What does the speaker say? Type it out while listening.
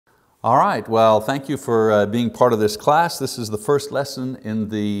All right, well, thank you for being part of this class. This is the first lesson in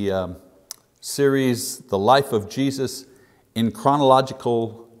the series, The Life of Jesus in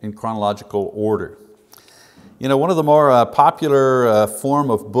chronological order. You know, one of the more popular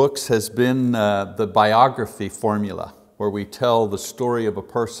form of books has been the biography formula, where we tell the story of a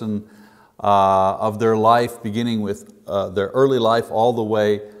person, of their life, beginning with their early life all the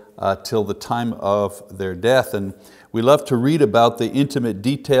way till the time of their death. And we love to read about the intimate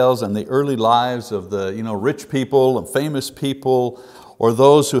details and the early lives of the rich people and famous people, or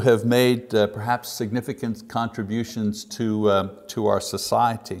those who have made perhaps significant contributions to our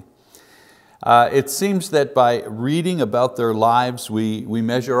society. It seems that by reading about their lives, we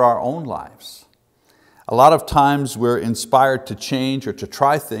measure our own lives. A lot of times we're inspired to change or to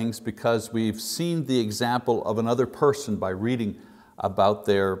try things because we've seen the example of another person by reading about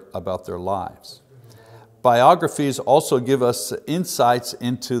their lives. Biographies also give us insights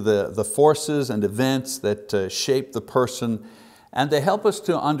into the forces and events that shape the person, and they help us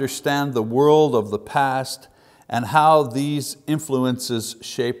to understand the world of the past and how these influences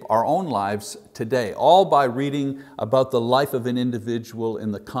shape our own lives today, all by reading about the life of an individual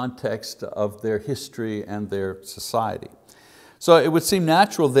in the context of their history and their society. So it would seem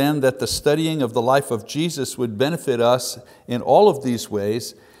natural then that the studying of the life of Jesus would benefit us in all of these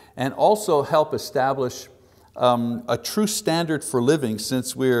ways, and also help establish a true standard for living,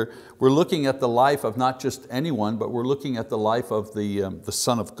 since we're looking at the life of not just anyone, but we're looking at the life of the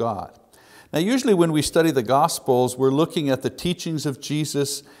Son of God. Now usually when we study the Gospels, we're looking at the teachings of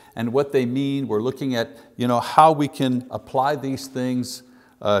Jesus and what they mean. We're looking at how we can apply these things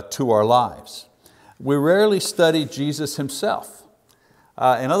to our lives. We rarely study Jesus Himself.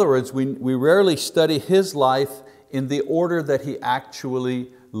 In other words, we rarely study His life in the order that He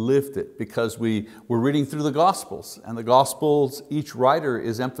actually lived it, because we're reading through the Gospels, and the Gospels, each writer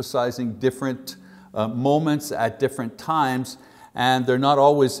is emphasizing different moments at different times, and they're not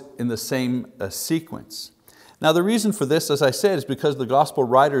always in the same sequence. Now the reason for this, as I said, is because the Gospel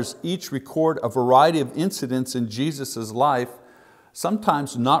writers each record a variety of incidents in Jesus' life,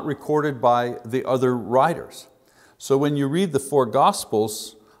 sometimes not recorded by the other writers. So when you read the four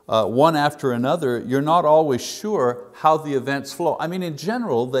Gospels, one after another, you're not always sure how the events flow. I mean, in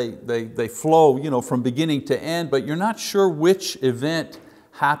general, they flow from beginning to end, but you're not sure which event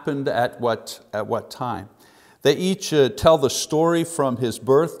happened at what time. They each tell the story from His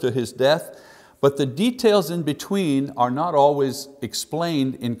birth to His death, but the details in between are not always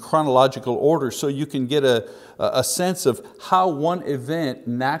explained in chronological order, so you can get a sense of how one event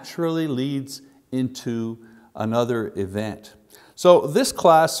naturally leads into another event. So this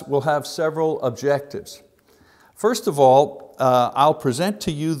class will have several objectives. First of all, I'll present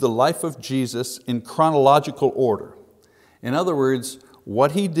to you the life of Jesus in chronological order. In other words,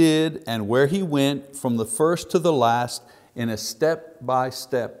 what He did and where He went from the first to the last in a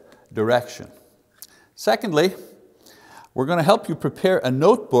step-by-step direction. Secondly, we're going to help you prepare a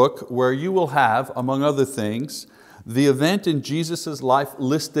notebook where you will have, among other things, the event in Jesus' life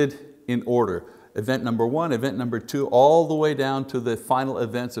listed in order. Event number 1, event number 2, all the way down to the final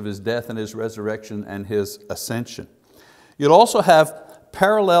events of His death and His resurrection and His ascension. You'll also have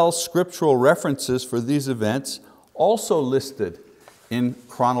parallel scriptural references for these events, also listed in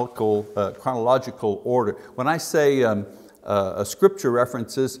chronological order. When I say scripture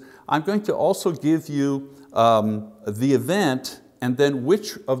references, I'm going to also give you the event and then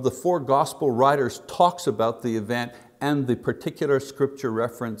which of the four gospel writers talks about the event and the particular scripture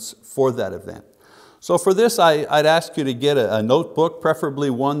reference for that event. So for this, I'd ask you to get a notebook,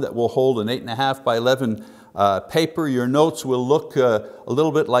 preferably one that will hold an 8.5 by 11 paper. Your notes will look a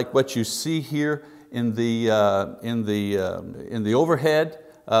little bit like what you see here in the overhead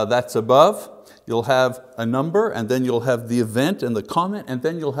that's above. You'll have a number, and then you'll have the event and the comment, and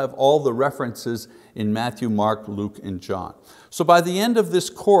then you'll have all the references in Matthew, Mark, Luke, and John. So by the end of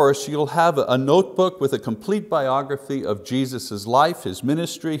this course, you'll have a notebook with a complete biography of Jesus' life, His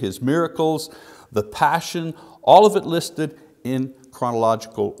ministry, His miracles, the passion, all of it listed in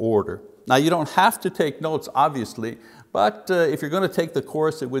chronological order. Now you don't have to take notes, obviously, but if you're going to take the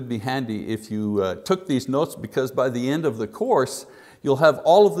course, it would be handy if you took these notes, because by the end of the course, you'll have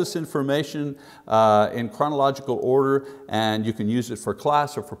all of this information in chronological order, and you can use it for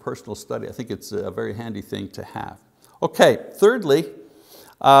class or for personal study. I think it's a very handy thing to have. Okay, thirdly,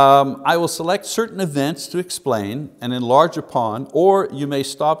 I will select certain events to explain and enlarge upon, or you may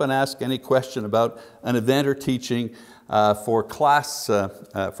stop and ask any question about an event or teaching for class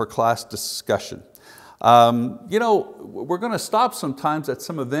discussion. We're going to stop sometimes at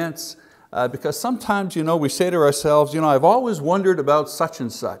some events because sometimes we say to ourselves, I've always wondered about such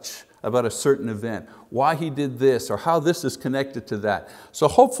and such. about a certain event, why he did this, or how this is connected to that. So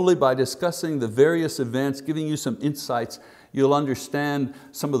hopefully by discussing the various events, giving you some insights, you'll understand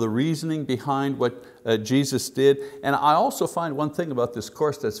some of the reasoning behind what Jesus did. And I also find one thing about this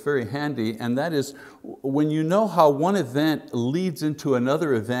course that's very handy, and that is when you know how one event leads into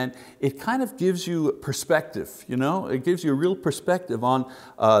another event, it kind of gives you perspective. It gives you a real perspective on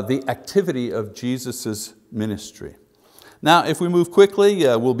the activity of Jesus' ministry. Now, if we move quickly,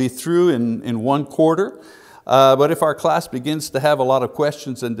 we'll be through in 1 quarter. But if our class begins to have a lot of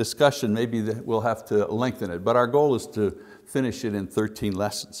questions and discussion, maybe we'll have to lengthen it. But our goal is to finish it in 13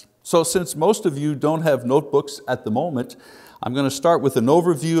 lessons. So since most of you don't have notebooks at the moment, I'm going to start with an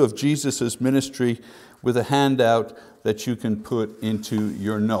overview of Jesus' ministry with a handout that you can put into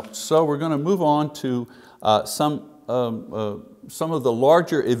your notes. So we're going to move on to some of the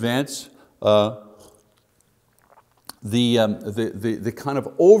larger events, the kind of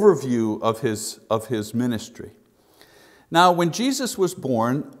overview of his ministry. Now, when Jesus was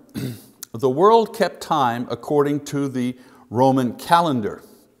born, the world kept time according to the Roman calendar.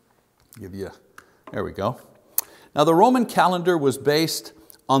 There we go. Now, the Roman calendar was based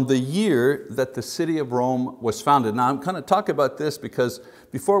on the year that the city of Rome was founded. Now, I'm going to talk about this because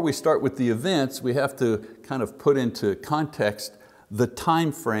before we start with the events, we have to kind of put into context the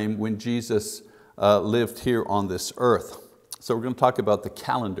time frame when Jesus lived here on this earth. So we're going to talk about the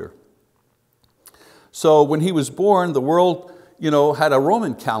calendar. So when he was born, the world had a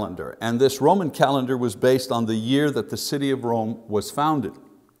Roman calendar, and this Roman calendar was based on the year that the city of Rome was founded.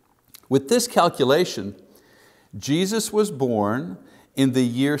 With this calculation, Jesus was born in the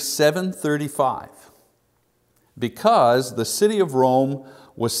year 735 because the city of Rome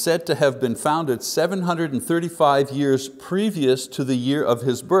was said to have been founded 735 years previous to the year of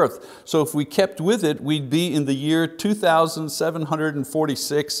his birth. So if we kept with it, we'd be in the year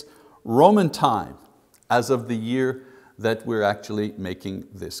 2746 Roman time as of the year that we're actually making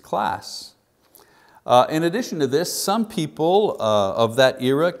this class. In addition to this, some people of that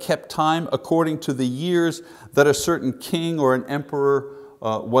era kept time according to the years that a certain king or an emperor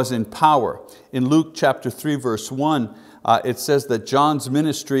was in power. In Luke chapter 3 verse 1, it says that John's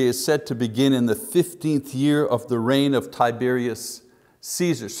ministry is said to begin in the 15th year of the reign of Tiberius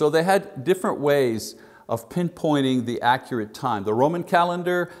Caesar. So they had different ways of pinpointing the accurate time. The Roman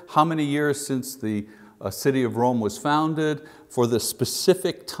calendar, how many years since the city of Rome was founded, for the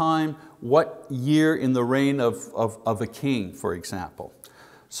specific time, what year in the reign of a king, for example.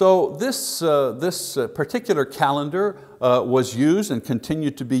 So this particular calendar was used and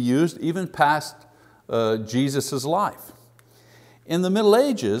continued to be used even past Jesus' life. In the Middle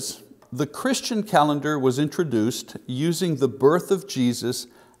Ages, the Christian calendar was introduced using the birth of Jesus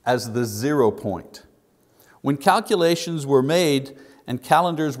as the 0 point. When calculations were made and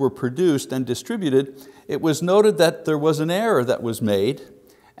calendars were produced and distributed, it was noted that there was an error that was made,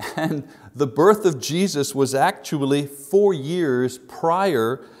 and the birth of Jesus was actually 4 years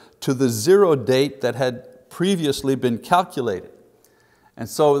prior to the 0 date that had previously been calculated. And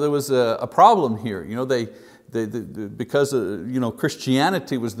so there was a problem here. Because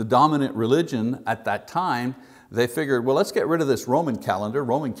Christianity was the dominant religion at that time, they figured, well, let's get rid of this Roman calendar.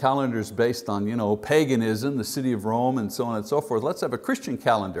 Roman calendar is based on paganism, the city of Rome, and so on and so forth. Let's have a Christian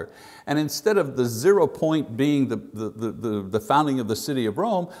calendar. And instead of the 0 point being the founding of the city of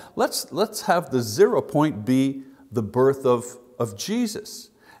Rome, let's have the 0 point be the birth of Jesus.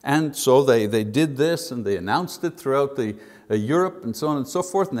 And so they did this, and they announced it throughout Europe and so on and so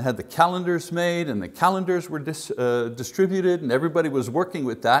forth, and they had the calendars made, and the calendars were distributed, and everybody was working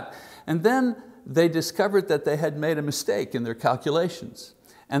with that. And then they discovered that they had made a mistake in their calculations.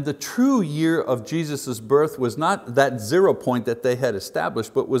 And the true year of Jesus' birth was not that 0 point that they had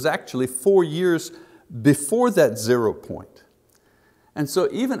established, but was actually 4 years before that 0 point. And so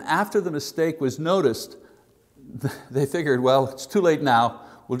even after the mistake was noticed, they figured, well, it's too late now,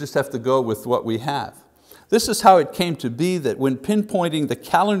 we'll just have to go with what we have. This is how it came to be that when pinpointing the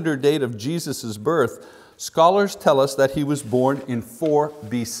calendar date of Jesus' birth, scholars tell us that he was born in 4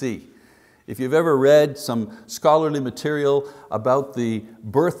 BC. If you've ever read some scholarly material about the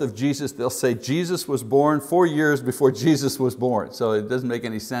birth of Jesus, they'll say Jesus was born 4 years before Jesus was born. So it doesn't make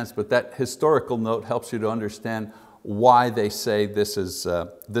any sense, but that historical note helps you to understand why they say this is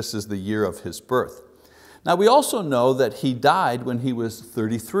the year of his birth. Now we also know that he died when he was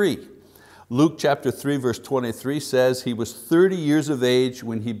 33. Luke chapter 3 verse 23 says he was 30 years of age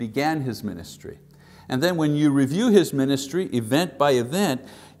when he began his ministry. And then when you review his ministry event by event,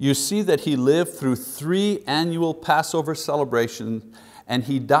 you see that he lived through 3 annual Passover celebrations, and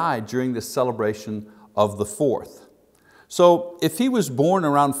he died during the celebration of the 4th. So if he was born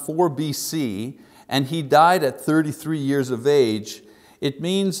around 4 BC and he died at 33 years of age, it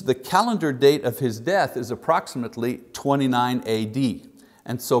means the calendar date of his death is approximately 29 AD.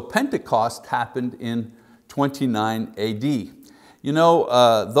 And so Pentecost happened in 29 AD. You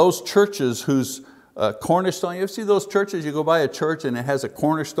know, those churches whose cornerstone, you ever see those churches, you go by a church and it has a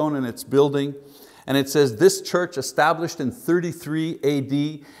cornerstone in its building, and it says this church established in 33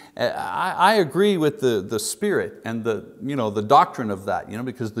 AD. I agree with the spirit and the doctrine of that,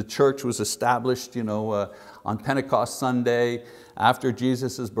 because the church was established on Pentecost Sunday after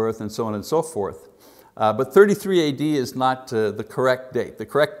Jesus' birth and so on and so forth. But 33 AD is not the correct date. The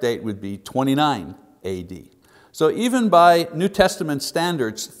correct date would be 29 AD. So even by New Testament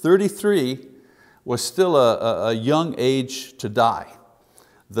standards, 33 was still a young age to die.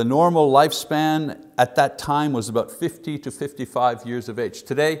 The normal lifespan at that time was about 50 to 55 years of age.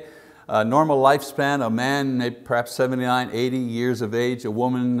 Today, normal lifespan, a man maybe perhaps 79, 80 years of age, a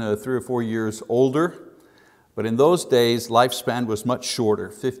woman 3 or 4 years older. But in those days, lifespan was much shorter,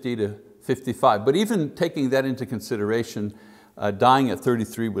 50 to 55. But even taking that into consideration, dying at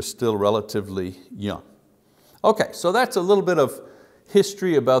 33 was still relatively young. Okay, so that's a little bit of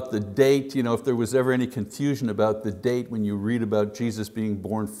history about the date, if there was ever any confusion about the date when you read about Jesus being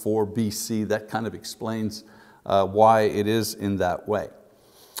born 4 BC, that kind of explains why it is in that way.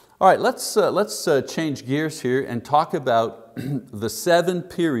 All right, let's change gears here and talk about the 7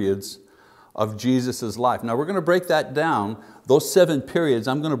 periods of Jesus' life. Now we're going to break that down, those 7 periods,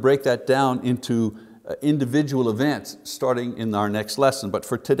 I'm going to break that down into individual events starting in our next lesson. But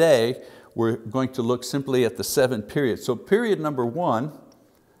for today, we're going to look simply at the 7 periods. So period number 1,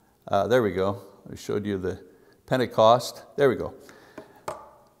 there we go. I showed you the Pentecost. There we go.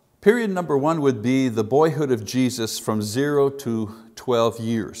 Period number 1 would be the boyhood of Jesus from 0 to 12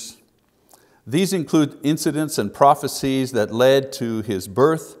 years. These include incidents and prophecies that led to his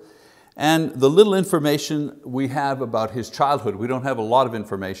birth and the little information we have about his childhood. We don't have a lot of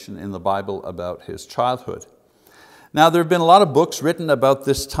information in the Bible about his childhood. Now there have been a lot of books written about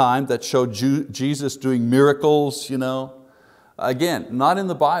this time that show Jesus doing miracles, Again, not in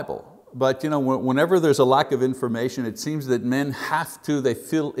the Bible, but whenever there's a lack of information, it seems that men they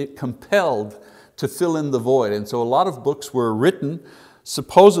feel it compelled to fill in the void. And so a lot of books were written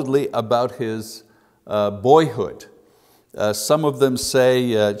supposedly about his boyhood. Some of them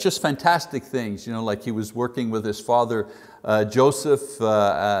say just fantastic things, like he was working with his father Joseph.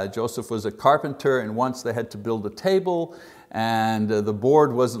 Joseph was a carpenter, and once they had to build a table and the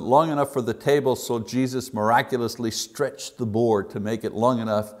board wasn't long enough for the table, so Jesus miraculously stretched the board to make it long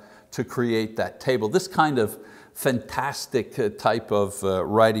enough to create that table. This kind of fantastic type of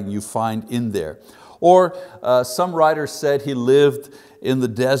writing you find in there. Or some writers said he lived in the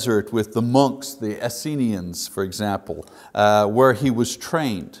desert with the monks, the Essenians, for example, where he was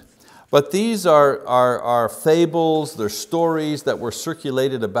trained. But these are fables, they're stories that were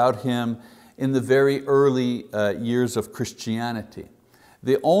circulated about him in the very early years of Christianity.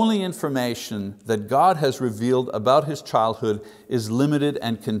 The only information that God has revealed about his childhood is limited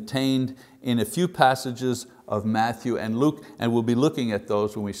and contained in a few passages of Matthew and Luke, and we'll be looking at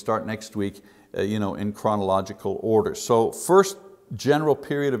those when we start next week in chronological order. So first general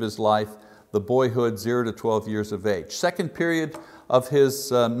period of his life, the boyhood, 0 to 12 years of age. Second period of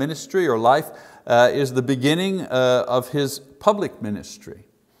his ministry or life is the beginning of his public ministry.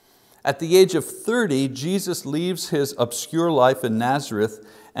 At the age of 30, Jesus leaves his obscure life in Nazareth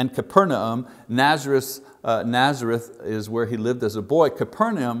and Capernaum. Nazareth is where he lived as a boy.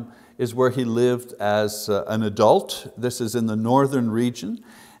 Capernaum is where he lived as an adult. This is in the northern region.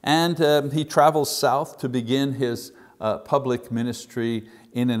 And he travels south to begin his public ministry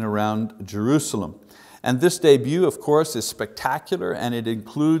in and around Jerusalem. And this debut, of course, is spectacular, and it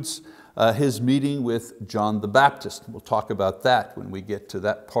includes his meeting with John the Baptist. We'll talk about that when we get to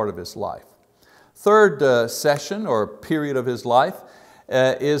that part of his life. Third session or period of his life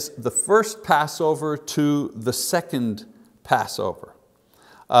is the first Passover to the second Passover.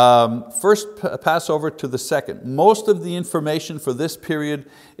 First Passover to the second. Most of the information for this period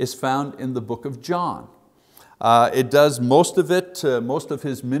is found in the book of John. It does most of it, most of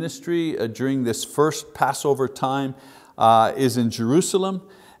his ministry during this first Passover time is in Jerusalem,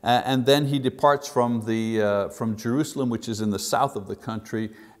 and then he departs from Jerusalem, which is in the south of the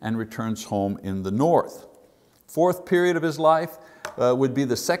country, and returns home in the north. Fourth period of his life would be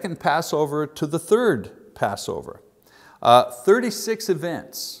the second Passover to the third Passover. 36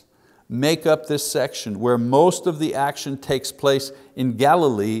 events make up this section, where most of the action takes place in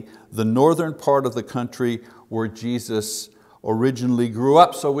Galilee, the northern part of the country where Jesus originally grew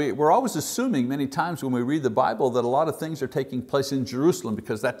up. So we're always assuming many times when we read the Bible that a lot of things are taking place in Jerusalem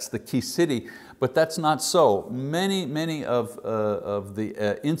because that's the key city, but that's not so. Many of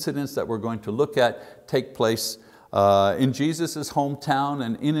the incidents that we're going to look at take place in Jesus' hometown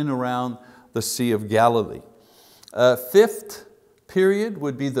and in and around the Sea of Galilee. Fifth period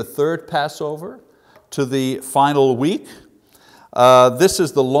would be the third Passover to the final week. This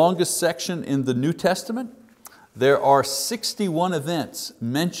is the longest section in the New Testament. There are 61 events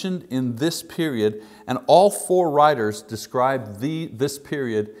mentioned in this period, and all four writers describe this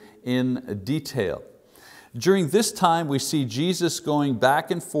period in detail. During this time, we see Jesus going back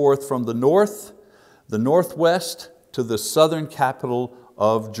and forth from the north, the northwest, to the southern capital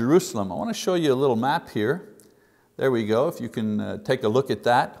of Jerusalem. I want to show you a little map here. There we go, if you can take a look at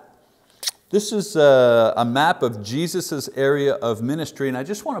that. This is a map of Jesus' area of ministry, and I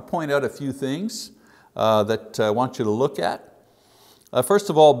just want to point out a few things that I want you to look at. First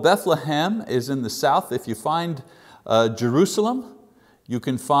of all, Bethlehem is in the south. If you find Jerusalem, you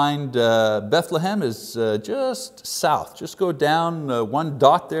can find Bethlehem is just south. Just go down one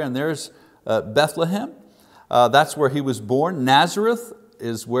dot there and there's Bethlehem. That's where he was born. Nazareth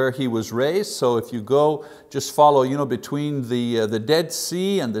is where he was raised. So if you go, just follow between the Dead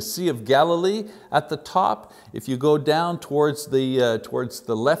Sea and the Sea of Galilee at the top. If you go down towards the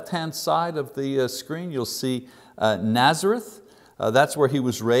left-hand side of the screen, you'll see Nazareth. That's where he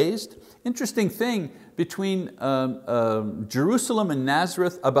was raised. Interesting thing, between Jerusalem and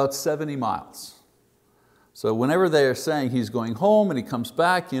Nazareth, about 70 miles. So whenever they are saying he's going home and he comes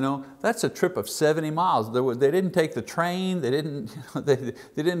back, that's a trip of 70 miles. They didn't take the train, they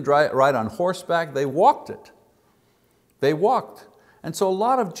didn't ride on horseback, they walked it. They walked. And so a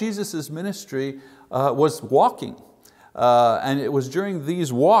lot of Jesus' ministry was walking. And it was during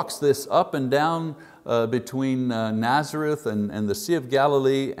these walks, this up and down between Nazareth and the Sea of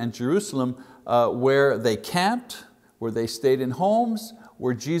Galilee and Jerusalem, where they camped, where they stayed in homes,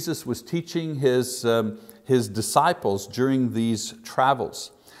 where Jesus was teaching his disciples during these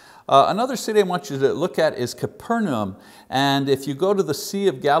travels. Another city I want you to look at is Capernaum. And if you go to the Sea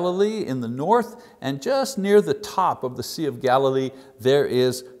of Galilee in the north, and just near the top of the Sea of Galilee, there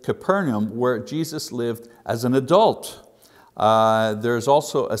is Capernaum, where Jesus lived as an adult. There's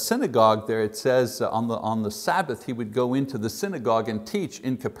also a synagogue there. It says on the Sabbath he would go into the synagogue and teach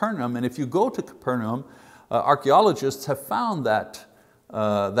in Capernaum. And if you go to Capernaum, archaeologists have found that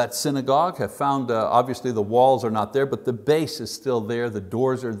synagogue, have found obviously the walls are not there, but the base is still there, the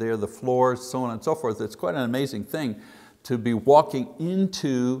doors are there, the floors, so on and so forth. It's quite an amazing thing to be walking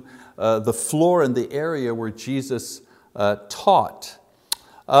into the floor and the area where Jesus taught.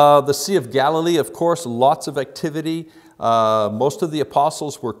 The Sea of Galilee, of course, lots of activity. Most of the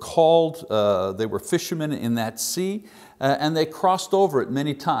apostles were called, they were fishermen in that sea, and they crossed over it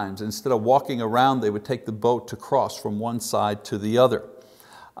many times. Instead of walking around, they would take the boat to cross from one side to the other.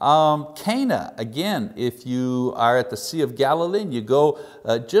 Cana, again, if you are at the Sea of Galilee and you go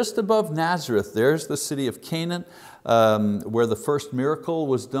just above Nazareth, there's the city of Canaan, where the first miracle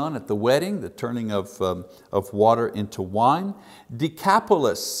was done at the wedding, the turning of water into wine.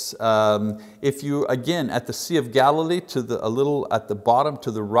 Decapolis, if you, again, at the Sea of Galilee, a little at the bottom to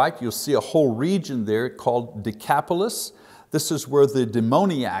the right, you'll see a whole region there called Decapolis. This is where the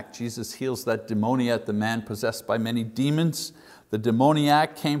demoniac, Jesus heals that demoniac, the man possessed by many demons. The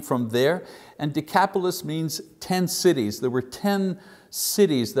demoniac came from there. And Decapolis means 10 cities. There were 10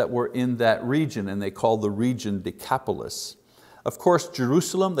 cities that were in that region, and they called the region Decapolis. Of course,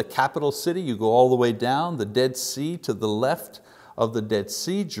 Jerusalem, the capital city, you go all the way down, the Dead Sea to the left of the Dead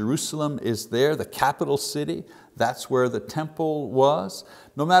Sea. Jerusalem is there, the capital city. That's where the temple was.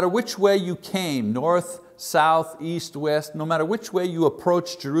 No matter which way you came, north, south, east, west, no matter which way you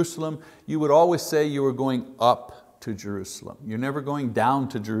approached Jerusalem, you would always say you were going up to Jerusalem. You're never going down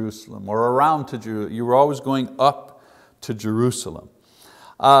to Jerusalem or around to Jerusalem. You were always going up to Jerusalem.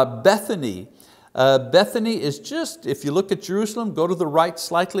 Bethany. Bethany is just, if you look at Jerusalem, go to the right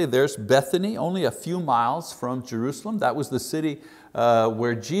slightly, there's Bethany, only a few miles from Jerusalem. That was the city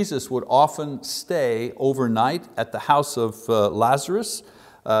where Jesus would often stay overnight at the house of Lazarus.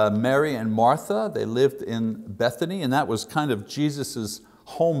 Mary and Martha, they lived in Bethany, and that was kind of Jesus's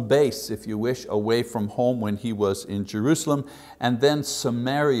home base, if you wish, away from home when he was in Jerusalem. And then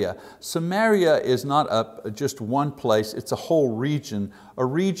Samaria. Samaria is not just one place, it's a whole region. A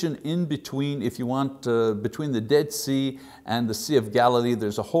region in between, if you want, between the Dead Sea and the Sea of Galilee,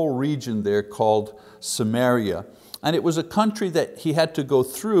 there's a whole region there called Samaria. And it was a country that he had to go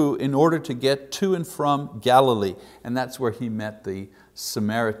through in order to get to and from Galilee. And that's where he met the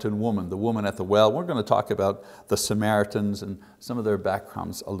Samaritan woman, the woman at the well. We're going to talk about the Samaritans and some of their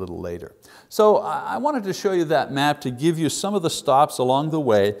backgrounds a little later. So I wanted to show you that map to give you some of the stops along the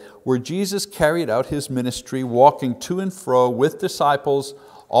way where Jesus carried out His ministry, walking to and fro with disciples,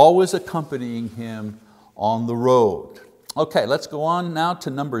 always accompanying Him on the road. Okay, let's go on now to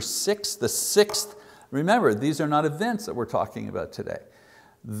number 6, the sixth. Remember, these are not events that we're talking about today.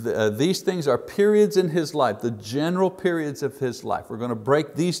 These things are periods in His life, the general periods of His life. We're going to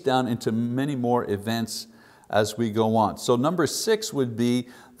break these down into many more events as we go on. So number 6 would be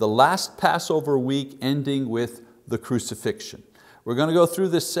the last Passover week ending with the crucifixion. We're going to go through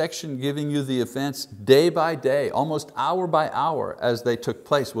this section giving you the events day by day, almost hour by hour as they took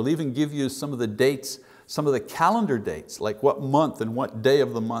place. We'll even give you some of the dates, some of the calendar dates, like what month and what day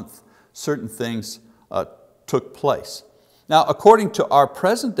of the month certain things took place. Now, according to our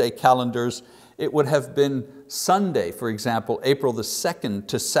present day calendars, it would have been Sunday, for example, April the 2nd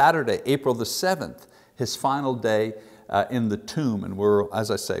to Saturday, April the 7th, His final day in the tomb. And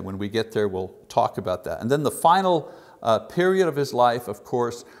as I say, when we get there, we'll talk about that. And then the final period of His life, of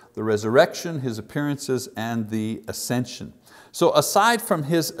course, the resurrection, His appearances, and the ascension. So aside from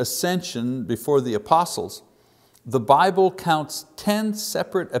His ascension before the apostles, the Bible counts 10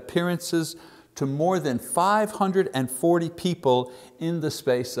 separate appearances to more than 540 people in the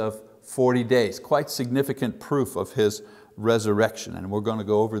space of 40 days. Quite significant proof of His resurrection, and we're going to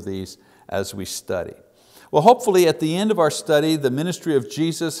go over these as we study. Well, hopefully at the end of our study, the ministry of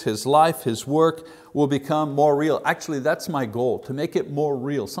Jesus, His life, His work will become more real. Actually, that's my goal, to make it more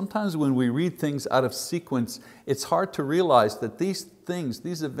real. Sometimes when we read things out of sequence, it's hard to realize that these things,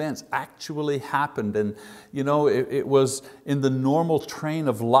 these events actually happened, and it was in the normal train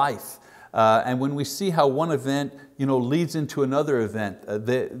of life. And when we see how one event leads into another event,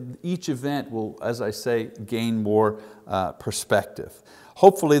 each event will, as I say, gain more perspective.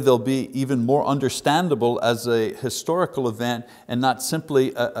 Hopefully they'll be even more understandable as a historical event and not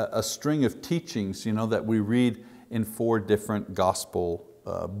simply a string of teachings that we read in 4 different gospel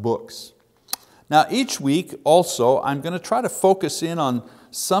books. Now each week also I'm going to try to focus in on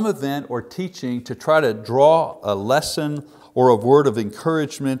some event or teaching to try to draw a lesson or a word of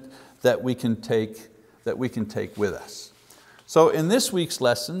encouragement that we can take with us. So in this week's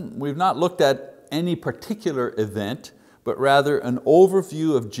lesson, we've not looked at any particular event, but rather an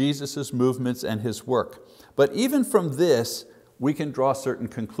overview of Jesus' movements and His work. But even from this, we can draw certain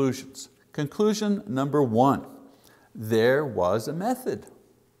conclusions. Conclusion number 1, there was a method.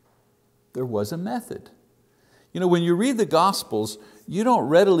 There was a method. When you read the Gospels, you don't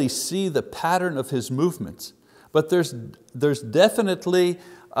readily see the pattern of His movements, but there's definitely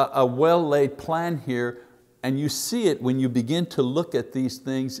a well-laid plan here, and you see it when you begin to look at these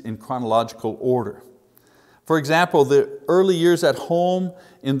things in chronological order. For example, the early years at home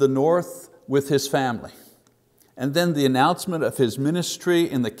in the north with His family, and then the announcement of His ministry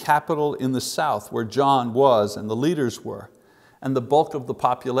in the capital in the south where John was and the leaders were, and the bulk of the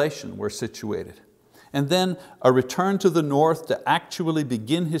population were situated. And then a return to the north to actually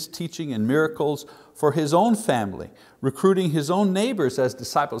begin His teaching and miracles for His own family, recruiting His own neighbors as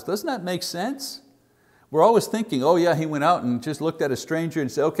disciples. Doesn't that make sense? We're always thinking, oh yeah, He went out and just looked at a stranger and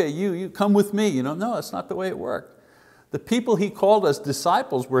said, okay, you come with me. No, that's not the way it worked. The people He called as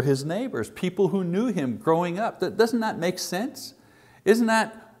disciples were His neighbors, people who knew Him growing up. Doesn't that make sense?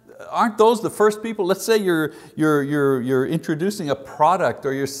 Aren't those the first people? Let's say you're introducing a product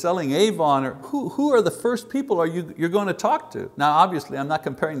or you're selling Avon, or who are the first people you're going to talk to? Now obviously I'm not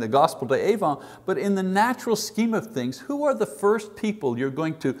comparing the gospel to Avon, but in the natural scheme of things, who are the first people you're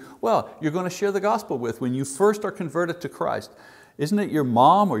going to share the gospel with when you first are converted to Christ? Isn't it your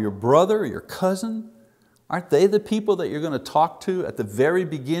mom or your brother or your cousin? Aren't they the people that you're going to talk to at the very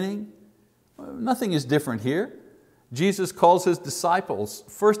beginning? Nothing is different here. Jesus calls His disciples.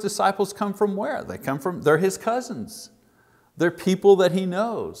 First disciples come from where? They're His cousins. They're people that He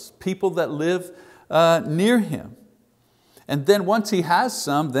knows, people that live near Him. And then once He has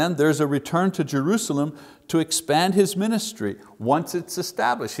some, then there's a return to Jerusalem to expand His ministry. Once it's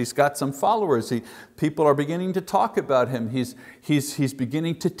established, He's got some followers. People are beginning to talk about Him. He's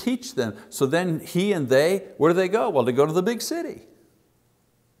beginning to teach them. So then He and they, where do they go? Well, they go to the big city.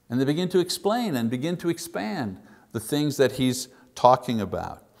 And they begin to explain and begin to expand the things that He's talking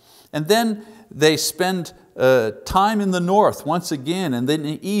about. And then they spend time in the north once again, and then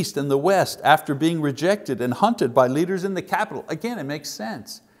in the east and the west after being rejected and hunted by leaders in the capital. Again, it makes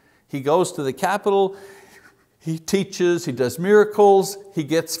sense. He goes to the capital, He teaches, He does miracles, He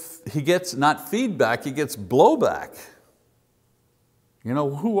gets not feedback, He gets blowback.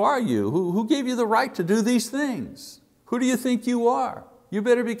 Who are you? Who gave you the right to do these things? Who do you think you are? You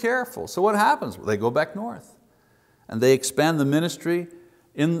better be careful. So what happens? Well, they go back north and they expand the ministry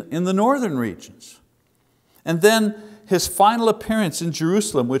in the northern regions. And then his final appearance in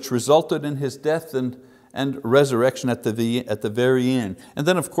Jerusalem, which resulted in his death and resurrection at the very end. And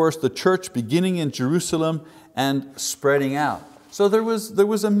then of course the church beginning in Jerusalem and spreading out. So there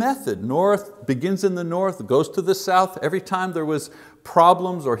was a method. North begins in the north, goes to the south. Every time there was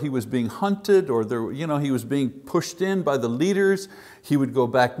problems or he was being hunted or he was being pushed in by the leaders, he would go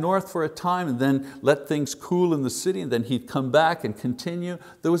back north for a time and then let things cool in the city, and then he'd come back and continue.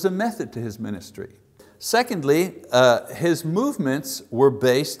 There was a method to his ministry. Secondly, his movements were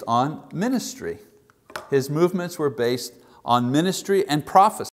based on ministry. His movements were based on ministry and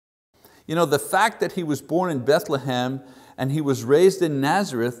prophecy. The fact that he was born in Bethlehem and he was raised in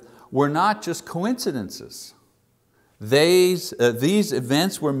Nazareth were not just coincidences. These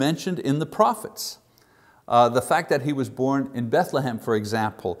events were mentioned in the prophets. The fact that he was born in Bethlehem, for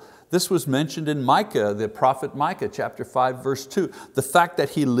example, this was mentioned in Micah, the prophet Micah, chapter 5, verse 2. The fact that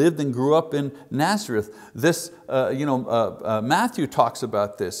he lived and grew up in Nazareth, this, Matthew talks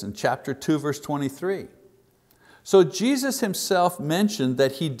about this in chapter 2, verse 23. So Jesus himself mentioned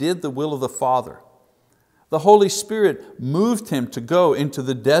that he did the will of the Father. The Holy Spirit moved him to go into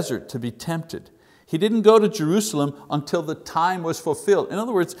the desert to be tempted. He didn't go to Jerusalem until the time was fulfilled. In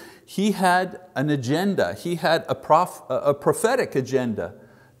other words, he had an agenda. He had a prophetic agenda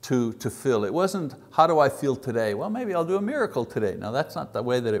to fill. It wasn't, how do I feel today? Well, maybe I'll do a miracle today. No, that's not the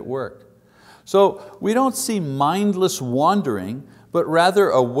way that it worked. So we don't see mindless wandering, but rather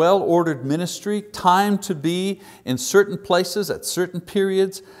a well-ordered ministry, timed to be in certain places at certain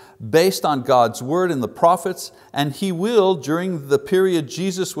periods, based on God's word and the prophets, and He will, during the period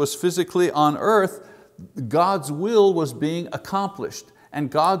Jesus was physically on earth, God's will was being accomplished,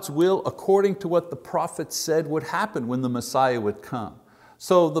 and God's will according to what the prophets said would happen when the Messiah would come.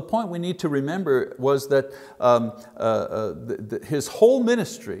 So the point we need to remember was that His whole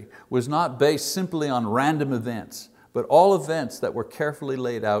ministry was not based simply on random events, but all events that were carefully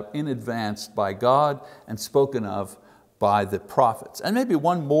laid out in advance by God and spoken of by the prophets. And maybe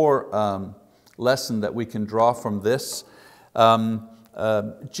one more lesson that we can draw from this.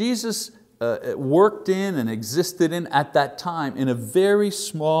 Jesus worked in and existed in at that time in a very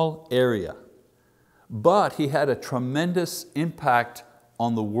small area, but He had a tremendous impact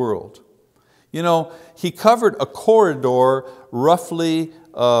on the world. He covered a corridor roughly,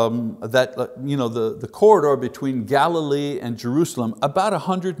 the corridor between Galilee and Jerusalem, about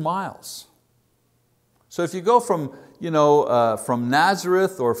 100 miles. So if you go from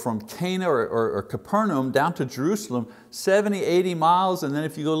Nazareth or from Cana or Capernaum down to Jerusalem, 70, 80 miles, and then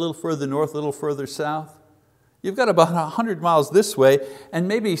if you go a little further north, a little further south, you've got about 100 miles this way and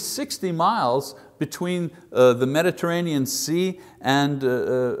maybe 60 miles between the Mediterranean Sea and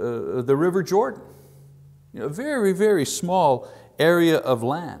the River Jordan. A very, very small area of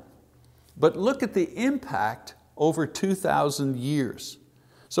land. But look at the impact over 2,000 years.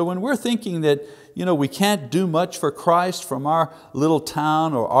 So when we're thinking that we can't do much for Christ from our little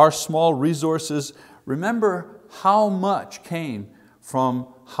town or our small resources, remember how much came from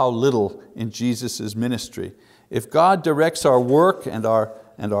how little in Jesus' ministry. If God directs our work and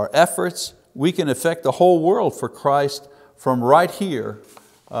our efforts, we can affect the whole world for Christ from right here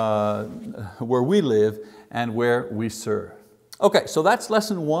where we live and where we serve. Okay, so that's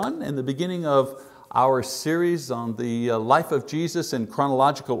lesson 1 in the beginning of our series on the life of Jesus in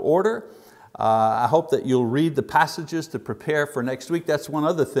chronological order. I hope that you'll read the passages to prepare for next week. That's one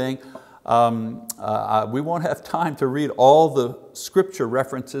other thing. We won't have time to read all the scripture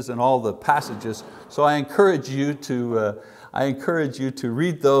references and all the passages, so I encourage you to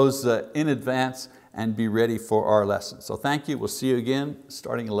read those in advance and be ready for our lesson. So thank you. We'll see you again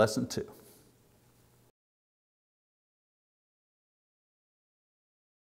starting in lesson 2.